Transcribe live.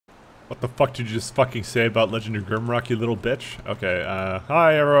What the fuck did you just fucking say about Legend of Grimrock, you little bitch? Okay,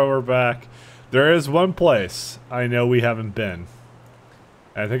 hi everyone, we're back. There is one place I know we haven't been.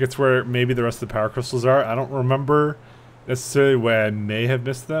 I think it's where maybe the rest of the power crystals are. I don't remember necessarily where I may have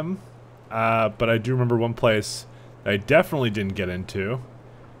missed them. But I do remember one place that I definitely didn't get into.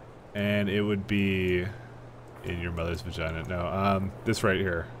 And it would be in your mother's vagina. No, this right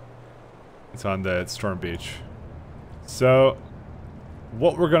here. It's on the Storm Beach. So,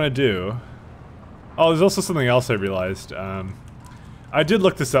 what we're gonna do... Oh, there's also something else I realized. I did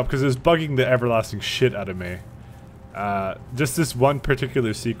look this up because it was bugging the everlasting shit out of me. Just this one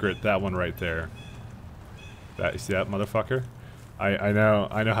particular secret, that one right there. You see that, motherfucker? I know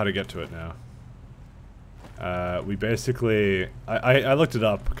how to get to it now. We basically... I looked it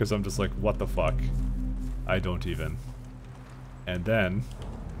up because I'm just like, what the fuck? I don't even. And then...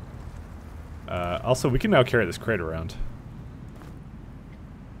 also, we can now carry this crate around.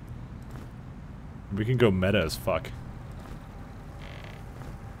 We can go meta as fuck.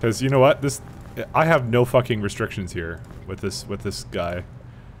 Because you know what? I have no fucking restrictions here with this guy.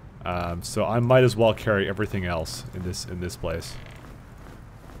 So I might as well carry everything else in this place.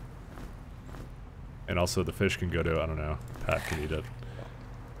 And also the fish can go to, I don't know, Pat can eat it.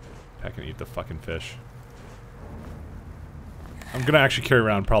 Pat can eat the fucking fish. I'm gonna actually carry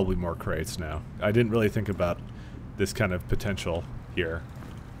around probably more crates now. I didn't really think about this kind of potential here.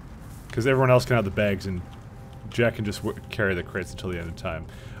 Because everyone else can have the bags and Jack can just carry the crates until the end of time.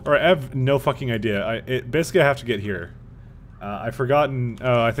 Alright, I have no fucking idea. Basically I have to get here. I've forgotten...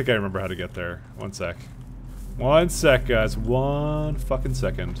 Oh, I think I remember how to get there. One sec. One sec, guys. One fucking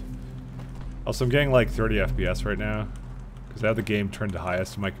second. Also, I'm getting like 30 FPS right now. Because I have the game turned to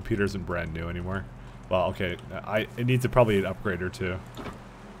highest and my computer isn't brand new anymore. Well, okay. It needs probably an upgrade or two.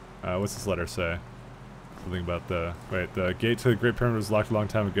 What's this letter say? Something about the... Wait, the gate to the Great Pyramid was locked a long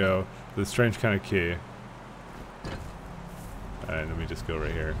time ago. The strange kind of key. Alright, let me just go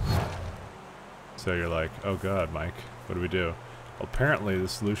right here. So you're like, oh god, Mike, what do we do? Well, apparently the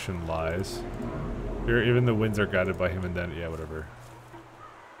solution lies here. Even the winds are guided by him and then... Yeah, whatever.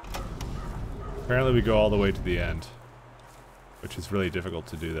 Apparently we go all the way to the end. Which is really difficult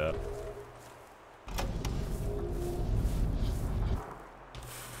to do that.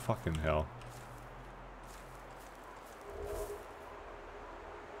 Fucking hell.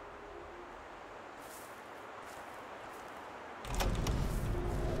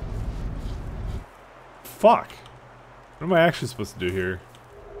 Fuck! What am I actually supposed to do here?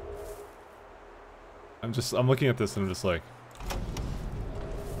 I'm looking at this and I'm just like...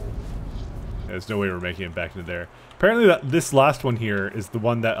 There's no way we're making it back into there. Apparently this last one here is the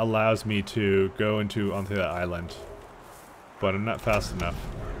one that allows me to go onto that island. But I'm not fast enough.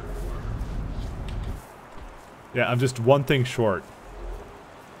 Yeah, I'm just one thing short.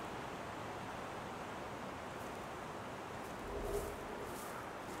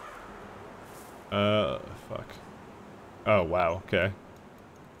 Fuck. Oh, wow, okay.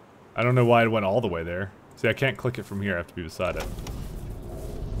 I don't know why it went all the way there. See, I can't click it from here, I have to be beside it.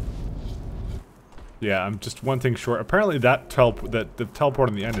 Yeah, I'm just one thing short. Apparently the teleport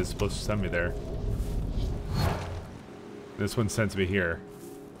in the end is supposed to send me there. This one sends me here.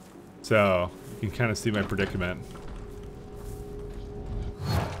 So, you can kind of see my predicament.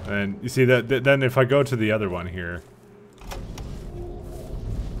 And you see that then if I go to the other one here,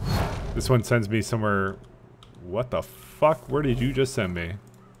 this one sends me somewhere. What the fuck? Where did you just send me?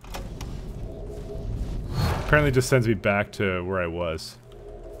 Apparently just sends me back to where I was.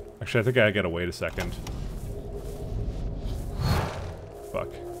 Actually, I think I gotta wait a second. Fuck.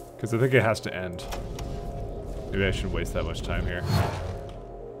 Because I think it has to end. Maybe I shouldn't waste that much time here.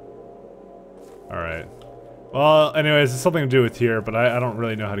 Alright. Well, anyways, it's something to do with here, but I don't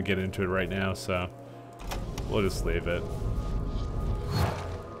really know how to get into it right now, so... We'll just leave it.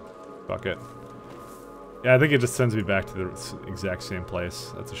 Fuck it. Yeah, I think it just sends me back to the exact same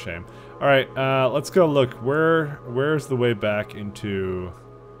place. That's a shame. Alright, let's go look. Where's the way back into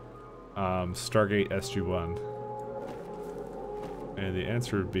Stargate SG-1? And the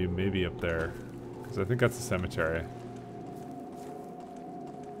answer would be maybe up there. Because I think that's the cemetery.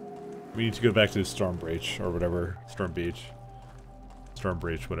 We need to go back to Storm Breach, or whatever. Storm Beach. Storm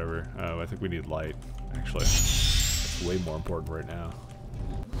Breach, whatever. I think we need light, actually. That's way more important right now.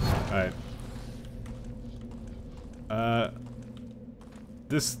 Alright.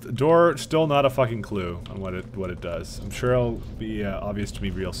 This door, still not a fucking clue on what it does. I'm sure it'll be obvious to me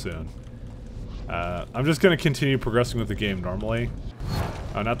real soon. I'm just gonna continue progressing with the game normally.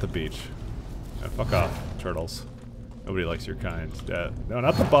 Oh, not the beach. Fuck off, turtles. Nobody likes your kind. No,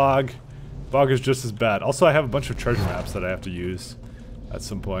 not the bog. Bog is just as bad. Also, I have a bunch of treasure maps that I have to use at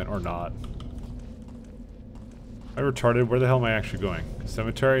some point, or not. Am I retarded? Where the hell am I actually going?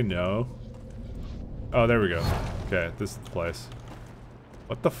 Cemetery? No. Oh, there we go. Okay, this is the place.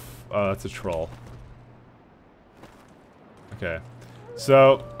 What the f- oh, that's a troll. Okay.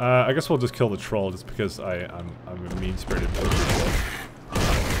 So, I guess we'll just kill the troll just because I'm a mean-spirited poacher.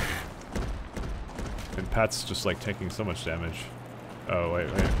 And Pat's just like taking so much damage. Oh, wait.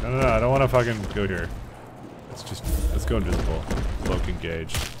 No, I don't want to fucking go here. Let's go invisible. Cloak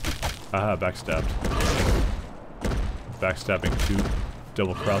engaged. Haha, backstabbed. Backstabbing 2.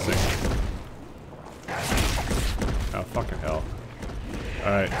 Double crossing. Oh, fucking hell.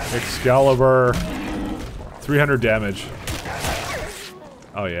 Alright, Excalibur. 300 damage.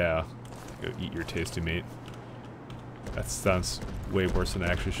 Oh yeah. Go eat your tasty meat. That sounds way worse than I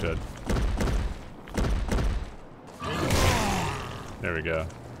actually should. There we go.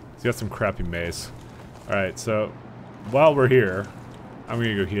 He's got some crappy mace. Alright, so while we're here, I'm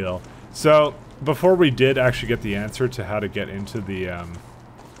gonna go heal. So, before we did actually get the answer to how to get into the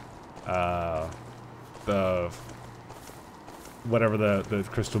whatever the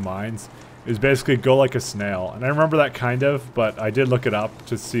crystal mines, is basically go like a snail. And I remember that kind of, but I did look it up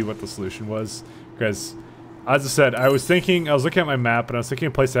to see what the solution was. Because, as I said, I was looking at my map, and I was thinking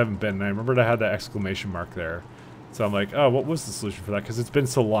of a place I haven't been, and I remembered I had that exclamation mark there. So I'm like, oh, what was the solution for that? Because it's been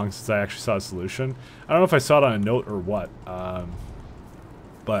so long since I actually saw a solution. I don't know if I saw it on a note or what.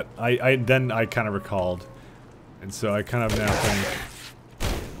 But then I kind of recalled. And so I kind of now think,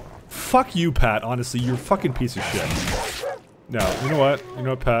 fuck you, Pat, honestly, you're a fucking piece of shit. No, you know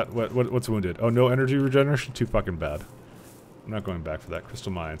what, Pat, what's wounded? Oh, no energy regeneration? Too fucking bad. I'm not going back for that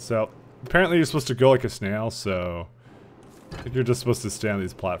crystal mine. So, apparently you're supposed to go like a snail, so I think you're just supposed to stay on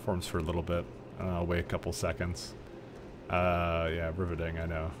these platforms for a little bit. Wait a couple seconds. Yeah, riveting, I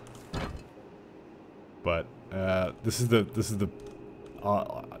know. But, this is the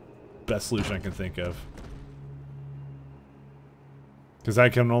best solution I can think of. Because I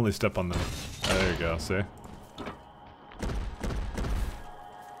can only step on them. Oh, there you go, see?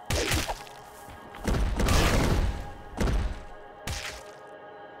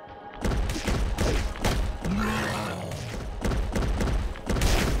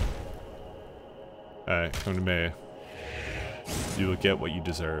 Alright, come to me. You will get what you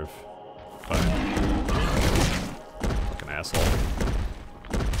deserve. Fine. Fucking asshole.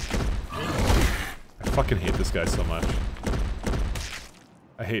 I fucking hate this guy so much.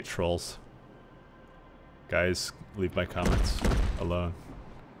 I hate trolls. Guys, leave my comments alone.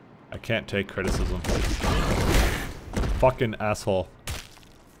 I can't take criticism. Fucking asshole.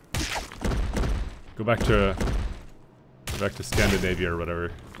 Go back to Scandinavia or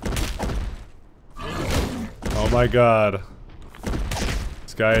whatever. Oh my god.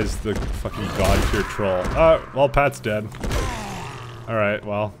 This guy is the fucking god tier troll. Well, Pat's dead. Alright,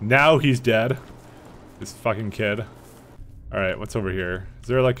 well, now he's dead. This fucking kid. Alright, what's over here? Is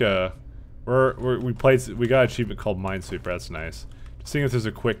there like a... we got an achievement called Minesweeper, that's nice. Just seeing if there's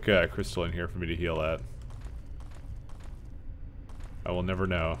a quick crystal in here for me to heal at. I will never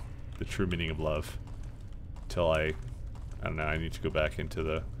know the true meaning of love. Until I don't know, I need to go back into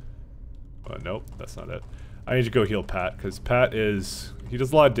the... Oh, nope, that's not it. I need to go heal Pat, because Pat is... He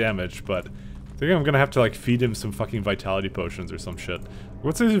does a lot of damage, but I think I'm gonna have to like feed him some fucking vitality potions or some shit.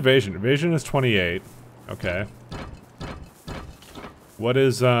 What's his evasion? Evasion is 28. Okay. What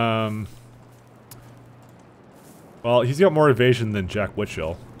is, well, he's got more evasion than Jack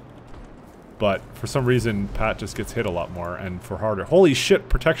Witchill. But for some reason, Pat just gets hit a lot more and for harder. Holy shit,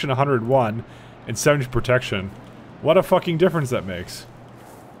 protection 101 and 70 protection. What a fucking difference that makes.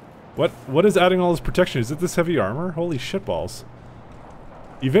 What is adding all this protection? Is it this heavy armor? Holy shitballs.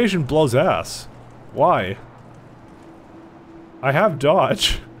 Evasion blows ass. Why? I have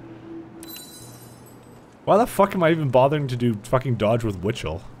dodge. Why the fuck am I even bothering to do fucking dodge with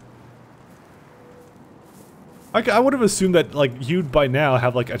Witchill? I would have assumed that, like, you'd by now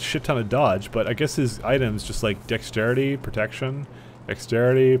have, like, a shit ton of dodge, but I guess his items just, like, dexterity, protection,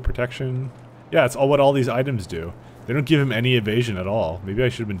 dexterity, protection. Yeah, it's all what all these items do. They don't give him any evasion at all. Maybe I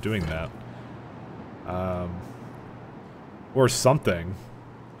should have been doing that. Or something.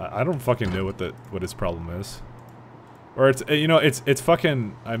 I don't fucking know what his problem is. Or it's, you know, it's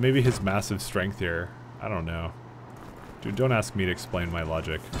fucking, maybe his massive strength here. I don't know. Dude, don't ask me to explain my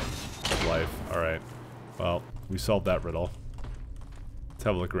logic of life. Alright. Well, we solved that riddle. Let's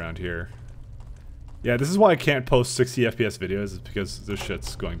have a look around here. Yeah, this is why I can't post 60 FPS videos, is because this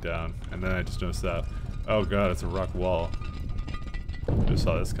shit's going down. And then I just noticed that. Oh god, it's a rock wall. Just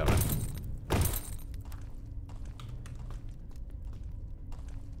saw this coming.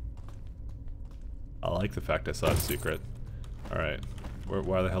 I like the fact I saw a secret. Alright.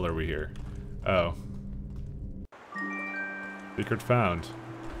 Why the hell are we here? Oh. Secret found.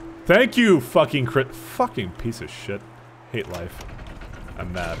 Thank you, fucking fucking piece of shit. Hate life.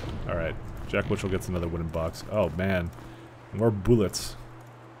 I'm mad. Alright. Jack Witchell gets another wooden box. Oh, man. More bullets.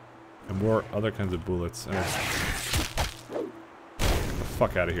 And more other kinds of bullets. And get the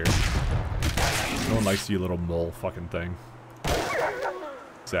fuck out of here. No one likes you, little mole fucking thing.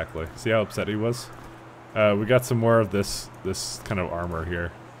 Exactly. See how upset he was? We got some more of this kind of armor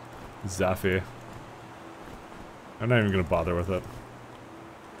here. Zaffy. I'm not even gonna bother with it.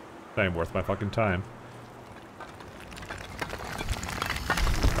 That ain't worth my fucking time.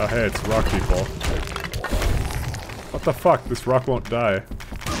 Oh hey, it's rock people. What the fuck? This rock won't die.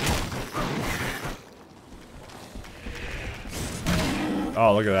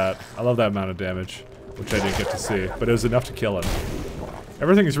 Oh, look at that. I love that amount of damage, which I didn't get to see, but it was enough to kill him.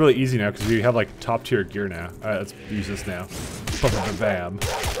 Everything is really easy now because you have like top tier gear now. Alright, let's use this now. Bam.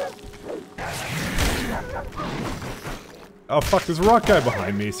 Oh fuck, there's a rock guy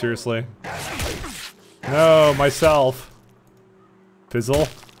behind me, seriously. No, myself. Fizzle?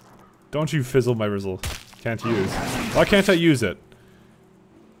 Don't you fizzle my rizzle. Can't use. Why can't I use it?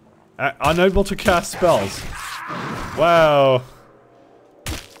 Unable to cast spells. Wow.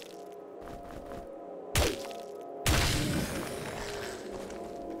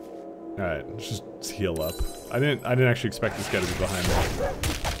 Alright, let's just heal up. I didn't actually expect this guy to be behind me.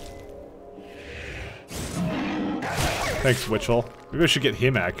 Thanks, Witchell. Maybe I should get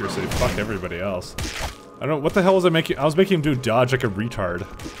him accuracy. Fuck everybody else. I don't. What the hell was I making? I was making him do dodge like a retard.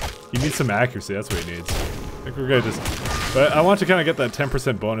 He needs some accuracy. That's what he needs. I think we're gonna just. But I want to kind of get that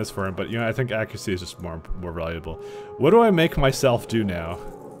 10% bonus for him. But you know, I think accuracy is just more valuable. What do I make myself do now?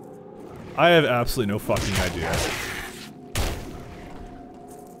 I have absolutely no fucking idea.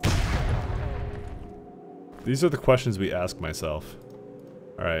 These are the questions we ask myself.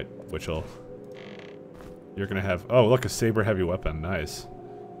 Alright, Witchell. You're gonna have... Oh, look, a saber heavy weapon. Nice.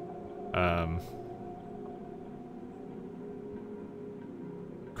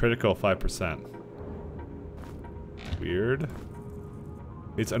 Critical 5%. Weird.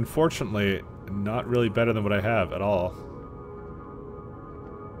 It's unfortunately not really better than what I have at all.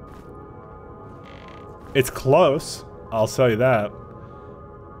 It's close. I'll tell you that.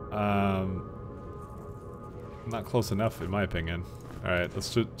 Not close enough, in my opinion. Alright,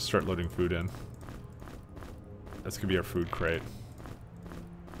 let's just start loading food in. This could be our food crate.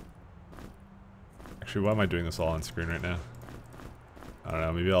 Actually, why am I doing this all on screen right now? I don't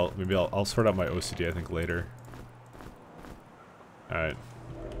know, maybe I'll sort out my OCD, I think, later. Alright.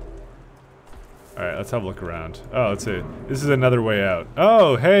 Alright, let's have a look around. Oh, let's see. This is another way out.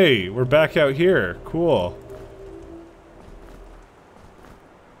 Oh, hey! We're back out here. Cool.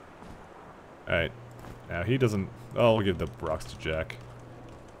 Alright. Now, he doesn't... Oh, we'll give the rocks to Jack.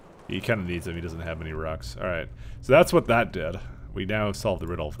 He kind of needs them. He doesn't have any rocks. Alright. So that's what that did. We now solved the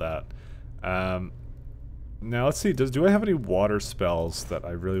riddle of that. Now, let's see. Do I have any water spells that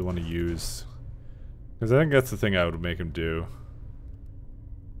I really want to use? Because I think that's the thing I would make him do.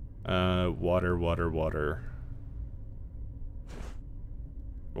 Water. Water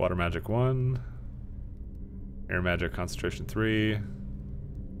magic 1. Air magic concentration 3.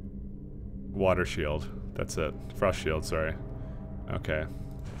 Water shield. That's it. Frost shield, sorry. Okay.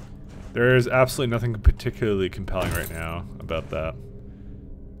 There is absolutely nothing particularly compelling right now about that.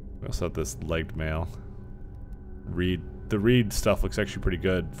 We also have this legged mail. The reed stuff looks actually pretty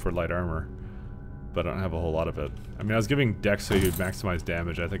good for light armor, but I don't have a whole lot of it. I mean, I was giving Dex so you'd maximize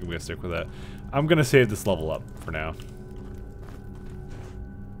damage. I think I'm gonna stick with that. I'm gonna save this level up for now.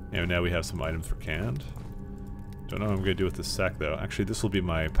 And now we have some items for canned. Don't know what I'm gonna do with this sack though. Actually, this will be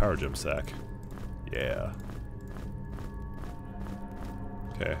my power gem sack. Yeah.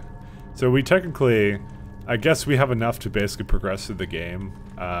 Okay. So we technically, I guess we have enough to basically progress through the game.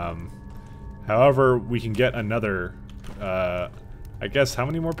 However, we can get another, I guess, how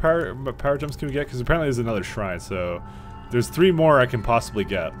many more power gems can we get? Because apparently there's another shrine, so there's 3 more I can possibly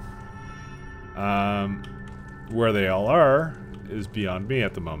get. Where they all are is beyond me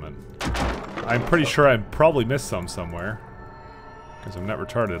at the moment. I'm pretty sure I probably missed some somewhere. Because I'm not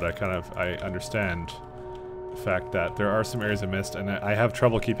retarded, I understand the fact that there are some areas I missed, and I have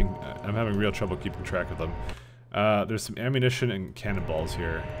trouble keeping, I'm having real trouble keeping track of them. There's some ammunition and cannonballs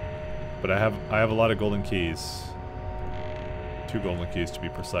here. But I have a lot of golden keys. 2 golden keys to be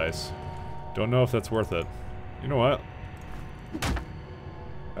precise. Don't know if that's worth it. You know what?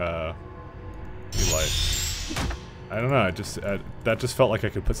 Be light. I don't know, that just felt like I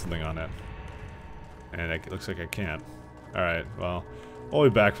could put something on it. And it looks like I can't. Alright, well, I'll be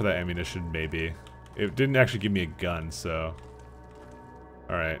back for that ammunition, maybe. It didn't actually give me a gun, so...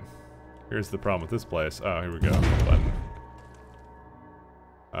 Alright. Here's the problem with this place. Oh, here we go. Button.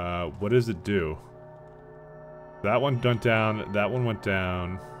 What does it do? That one went down, that one went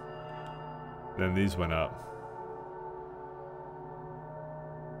down. Then these went up.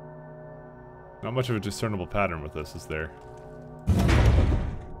 Not much of a discernible pattern with this, is there?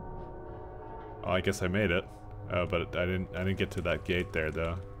 Oh, I guess I made it. Oh, but I didn't get to that gate there,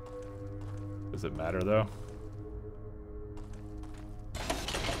 though. Does it matter, though?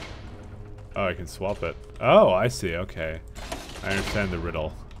 Oh, I can swap it. Oh, I see, okay. I understand the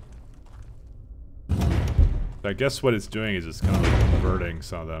riddle. So I guess what it's doing is it's kind of like converting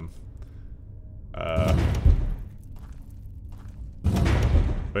some of them.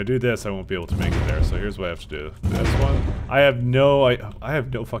 If I do this, I won't be able to make it there, so here's what I have to do. This one, I have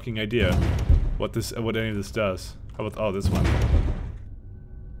no fucking idea what any of this does. How about, oh, this one.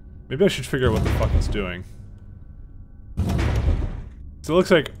 Maybe I should figure out what the fuck it's doing. So it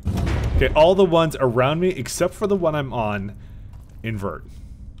looks like, okay, all the ones around me, except for the one I'm on, invert.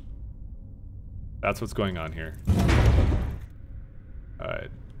 That's what's going on here. Alright,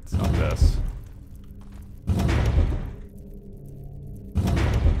 it's not this.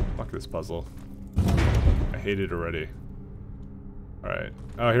 Fuck this puzzle. I hate it already. Alright.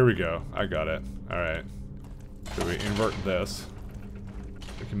 Oh, here we go. I got it. Alright. So we invert this.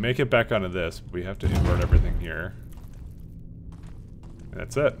 We can make it back onto this, but we have to invert everything here. And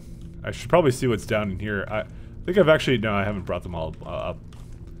that's it. I should probably see what's down in here. I think I've actually... No, I haven't brought them all up.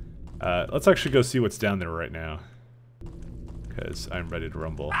 Let's actually go see what's down there right now. Because I'm ready to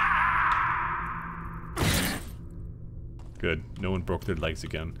rumble. Good. No one broke their legs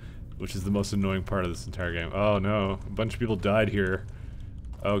again. Which is the most annoying part of this entire game. Oh no. A bunch of people died here.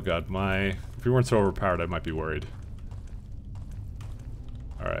 Oh god, if we weren't so overpowered, I might be worried.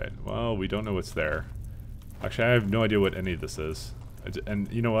 Alright, well, we don't know what's there. Actually, I have no idea what any of this is.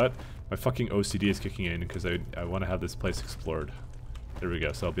 And you know what? My fucking OCD is kicking in because I want to have this place explored. There we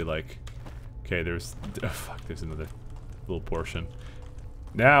go, so I'll be like... Okay, there's... Oh, fuck, there's another little portion.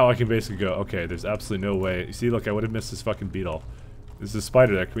 Now I can basically go, okay, there's absolutely no way... You see, look, I would have missed this fucking beetle. There's a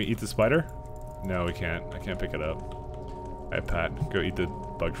spider there. Can we eat the spider? No, we can't. I can't pick it up. Alright, Pat, go eat the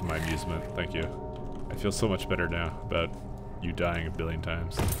bug for my amusement. Thank you. I feel so much better now about you dying a billion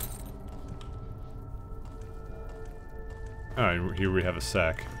times. Alright, here we have a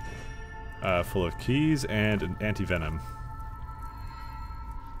sack. Full of keys and an anti-venom.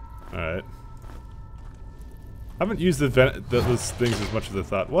 Alright. I haven't used those things as much as I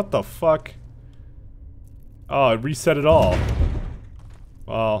thought. What the fuck? Oh, it reset it all.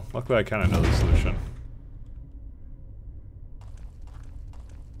 Well, luckily I kind of know the solution.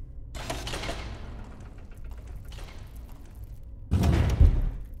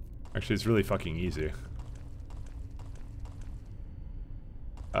 Actually, it's really fucking easy.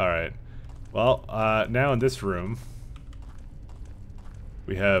 Alright. Well, now in this room,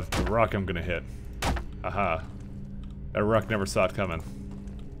 we have the rock I'm gonna hit. Aha. That rock never saw it coming.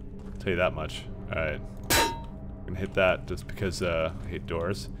 I'll tell you that much. Alright. I'm gonna hit that just because I hate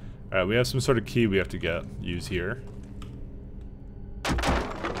doors. Alright, we have some sort of key we have to use here.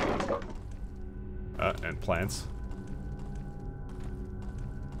 And plants.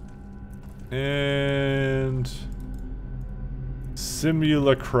 And...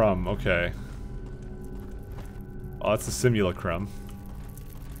 Simulacrum, okay. Oh, that's the simulacrum.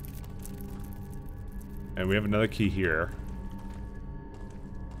 And we have another key here.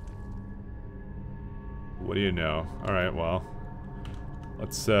 What do you know? Alright, well.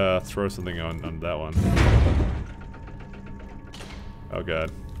 Let's throw something on that one. Oh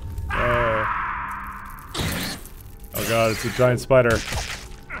god. Oh god, it's a giant spider.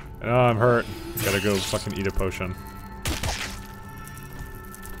 Oh, I'm hurt. Gotta go fucking eat a potion.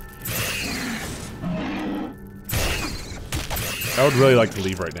 I would really like to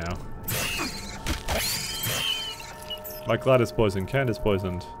leave right now. My Glad is poisoned. Cand is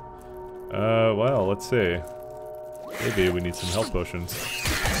poisoned. Well, let's see. Maybe we need some health potions.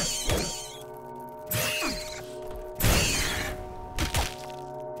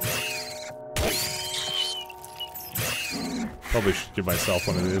 Probably should give myself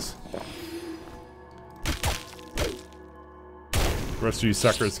one of these. The rest of you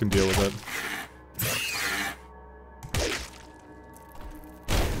suckers can deal with it.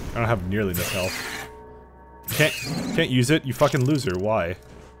 I don't have nearly enough health. Can't use it, you fucking loser. Why?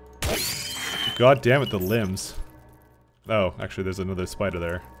 God damn it, the limbs. Oh, actually, there's another spider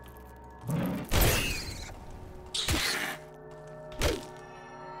there.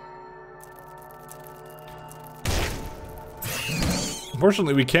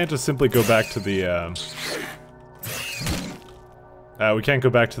 Unfortunately, we can't just simply go back to the, We can't go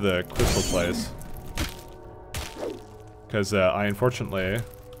back to the crystal place. Because I unfortunately...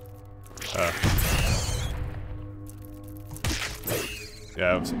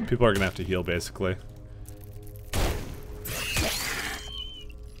 yeah, people are gonna have to heal, basically.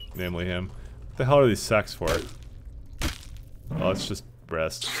 Namely him. What the hell are these sacks for? Well, let's just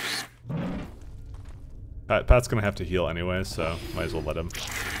rest. Pat's gonna have to heal anyway, so might as well let him.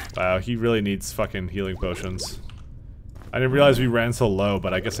 Wow, he really needs fucking healing potions. I didn't realize we ran so low,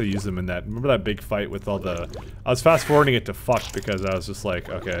 but I guess I used them in that... Remember that big fight with all the... I was fast-forwarding it to fuck because I was just like,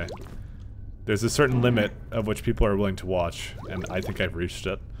 okay. There's a certain limit of which people are willing to watch, and I think I've reached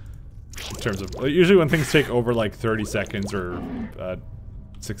it. In terms of... Usually when things take over like 30 seconds or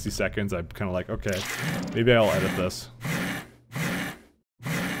 60 seconds, I'm kind of like, okay, maybe I'll edit this.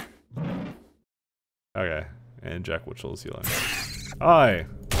 Okay, and Jack Witchell is healing. Hi!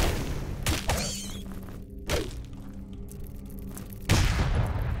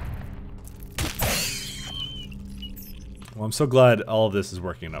 Well, I'm so glad all of this is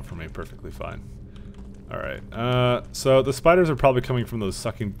working out for me perfectly fine. Alright, so the spiders are probably coming from those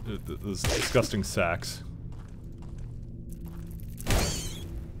sucking, those disgusting sacks.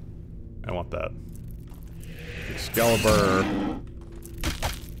 I want that. Excalibur.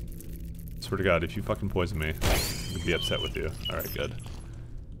 Swear to God, if you fucking poison me, I'm gonna be upset with you. Alright, good.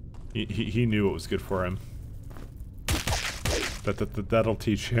 He knew what was good for him. That'll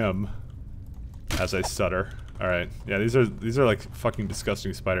teach him as I stutter. Alright, yeah, these are like fucking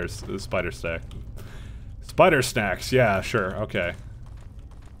disgusting spiders. Spider stack. Spider snacks, yeah, sure, okay.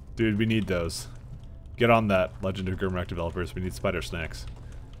 Dude, we need those. Get on that, Legend of Grimrock developers. We need spider snacks.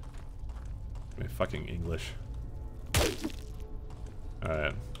 My fucking English.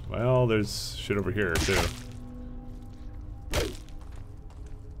 Alright. Well, there's shit over here, too.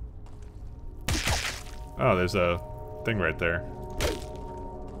 Oh, there's a thing right there.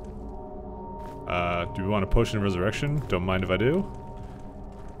 Do we want a potion of resurrection? Don't mind if I do.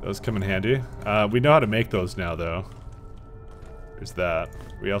 Those come in handy. We know how to make those now, though. There's that.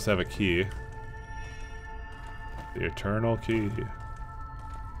 We also have a key. The eternal key.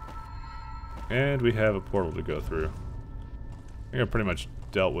 And we have a portal to go through. I think I pretty much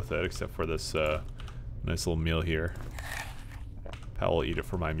dealt with it, except for this nice little meal here. Pal will eat it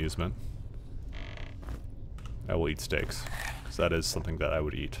for my amusement. I will eat steaks, because that is something that I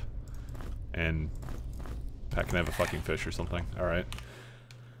would eat. And Pat can have a fucking fish or something. Alright.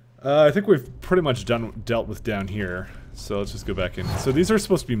 I think we've pretty much dealt with down here, so let's just go back in. So these are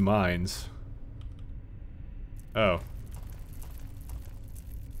supposed to be mines. Oh.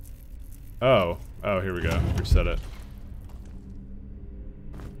 Oh. Oh, here we go. Reset it.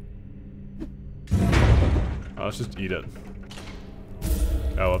 Oh, let's just eat it.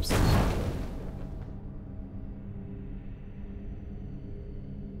 Oh, whoops.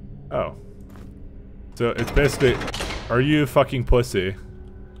 Oh. So it's basically, are you fucking pussy?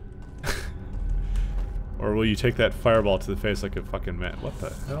 Or will you take that fireball to the face like a fucking man? What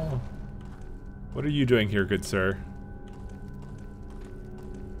the hell? What are you doing here, good sir?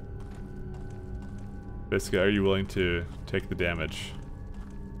 Basically, are you willing to take the damage?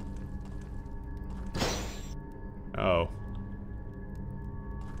 Oh.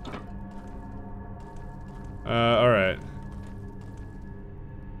 Alright.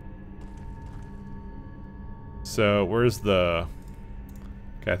 So, where's the...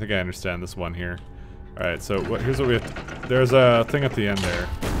 Okay, I think I understand this one here. Alright, so here's what we have to... There's a thing at the end there.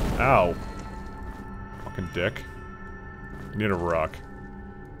 Ow. Fucking dick. We need a rock.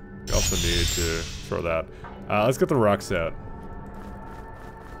 We also need to throw that. Let's get the rocks out.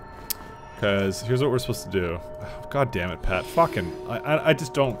 Because here's what we're supposed to do. God damn it, Pat. Fucking... I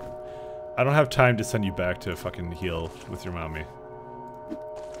just don't... I don't have time to send you back to fucking heal with your mommy.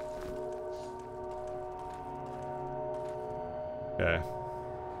 Okay.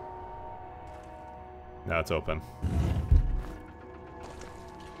 Now it's open.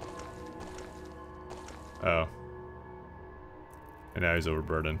 Oh. And now he's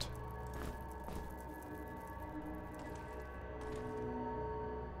overburdened.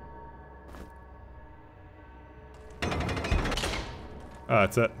 Oh,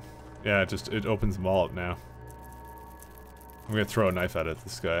 that's it. Yeah, it opens them all up now. I'm gonna throw a knife at it,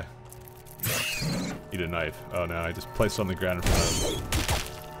 this guy. Eat a knife. Oh no, I just placed it on the ground in front of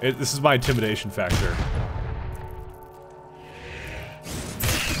him. This is my intimidation factor.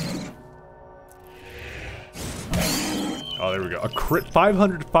 Oh, there we go. A crit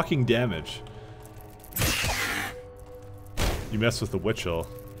 500 fucking damage. You mess with the Witchell.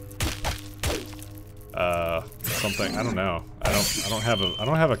 Something. I don't know. I don't have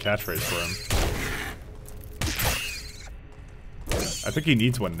a catchphrase for I think he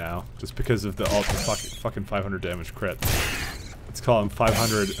needs one now, just because of the fucking 500 damage crit. Let's call him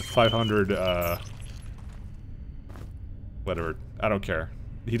 500, whatever. I don't care.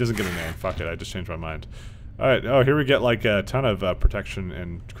 He doesn't get a name. Fuck it, I just changed my mind. Alright, oh, here we get like a ton of protection,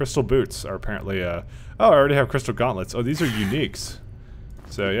 and crystal boots are apparently, oh, I already have crystal gauntlets. Oh, these are uniques.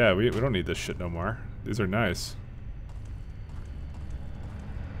 So yeah, we don't need this shit no more. These are nice.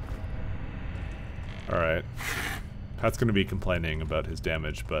 Alright. Pat's gonna be complaining about his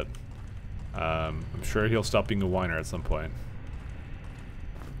damage, but I'm sure he'll stop being a whiner at some point.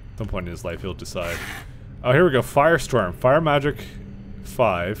 At some point in his life, he'll decide. Oh, here we go. Firestorm. Fire magic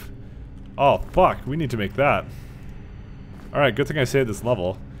 5. Oh, fuck. We need to make that. Alright, good thing I saved this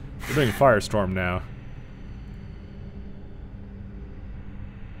level. We're doing Firestorm now.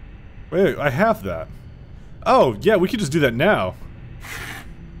 Wait, I have that. Oh, yeah, we could just do that now.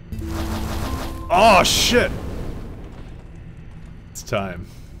 Oh, shit! It's time.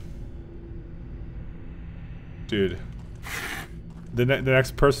 Dude. The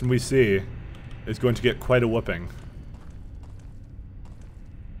next person we see is going to get quite a whooping.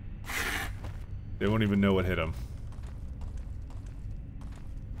 They won't even know what hit them.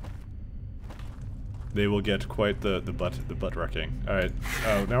 They will get quite the butt wrecking. Alright.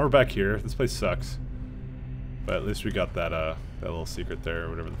 Oh, now we're back here. This place sucks. But at least we got that that little secret there, or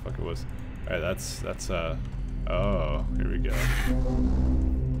whatever the fuck it was. Alright, that's oh, here we go.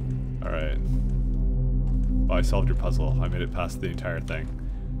 Alright. Oh, I solved your puzzle. I made it past the entire thing.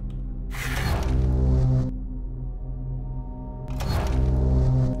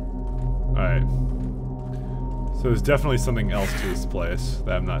 Alright. So there's definitely something else to this place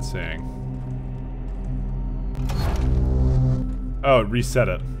that I'm not seeing. Oh, reset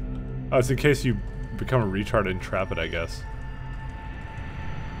it. Oh, it's in case you become a retard and trap it, I guess.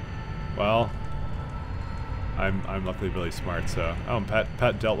 Well, I'm luckily really smart, so... Oh,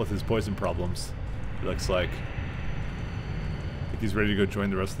 Pat dealt with his poison problems, it looks like. I think he's ready to go join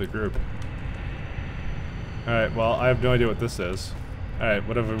the rest of the group. Alright, well, I have no idea what this is. Alright,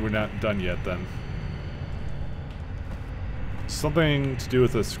 whatever, we're not done yet, then. Something to do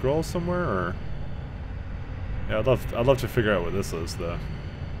with a scroll somewhere, or... Yeah, I'd love to figure out what this is, though.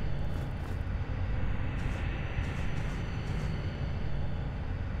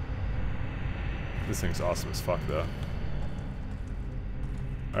 This thing's awesome as fuck, though.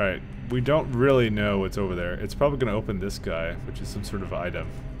 Alright, we don't really know what's over there. It's probably gonna open this guy, which is some sort of item.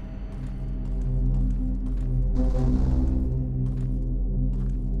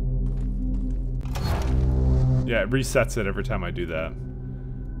 Yeah, it resets it every time I do that.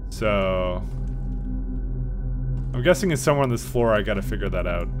 So... I'm guessing it's somewhere on this floor. I gotta figure that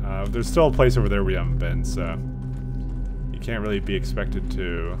out. There's still a place over there we haven't been, so... You can't really be expected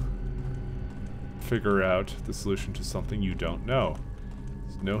to... figure out the solution to something you don't know.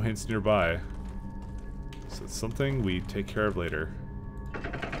 There's no hints nearby. So it's something we take care of later.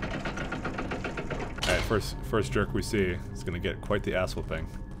 Alright, first jerk we see is gonna get quite the ass whooping.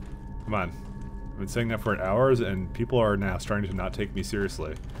 Come on. I've been saying that for hours, and people are now starting to not take me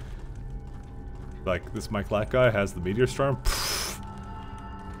seriously. Like, this Mike Lack guy has the meteor storm. Pfft.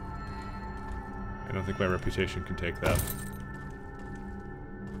 I don't think my reputation can take that.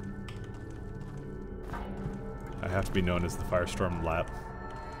 I have to be known as the Firestorm Lat.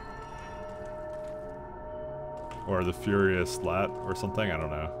 Or the Furious Lat, or something, I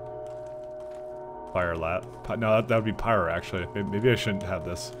don't know. Fire Lat. No, that would be Pyro, actually. Maybe I shouldn't have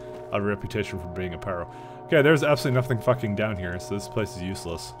this. I have a reputation for being a Pyro. Okay, there's absolutely nothing fucking down here, so this place is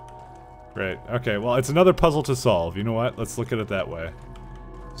useless. Great. Okay, well, it's another puzzle to solve. You know what? Let's look at it that way.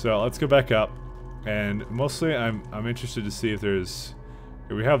 So, let's go back up. And mostly, I'm interested to see if there's...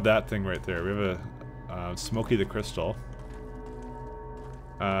 Okay, we have that thing right there. We have a Smokey the Crystal.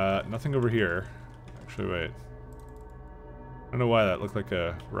 Nothing over here. Actually, wait. I don't know why that looked like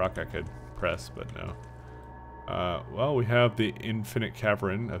a rock I could press, but no. Well, we have the Infinite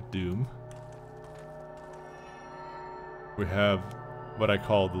Cavern of Doom. We have what I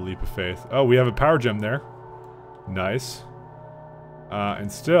call the Leap of Faith. Oh, we have a power gem there. Nice.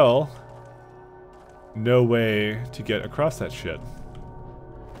 And still, no way to get across that shit.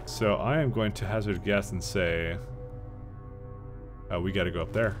 So I am going to hazard a guess and say, we gotta go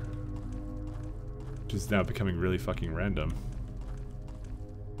up there. Which is now becoming really fucking random.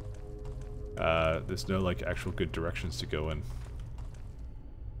 There's no, like, actual good directions to go in.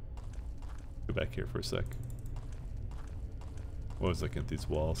 Go back here for a sec. What was looking at these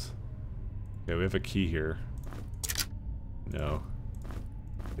walls? Okay, we have a key here. No.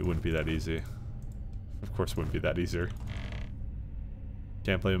 It wouldn't be that easy. Of course it wouldn't be that easier.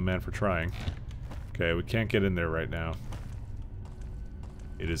 Can't blame a man for trying. Okay, we can't get in there right now.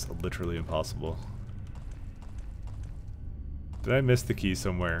 It is literally impossible. Did I miss the key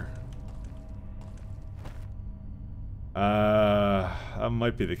somewhere? That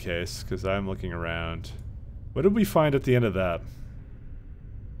might be the case, because I'm looking around. What did we find at the end of that?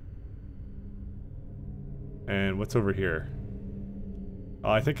 And what's over here?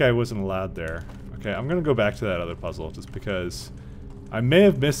 Oh, I think I wasn't allowed there. Okay, I'm gonna go back to that other puzzle, just because I may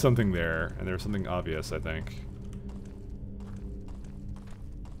have missed something there, and there was something obvious, I think.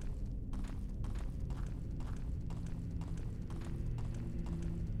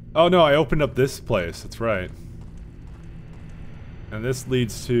 Oh no, I opened up this place, that's right. And this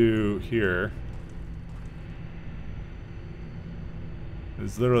leads to here.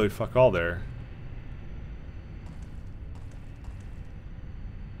 There's literally fuck all there.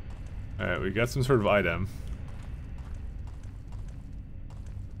 Alright, we got some sort of item.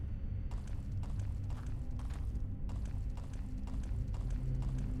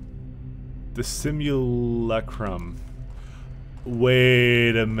 The simulacrum.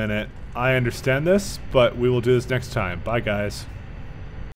 Wait a minute. I understand this, but we will do this next time. Bye, guys.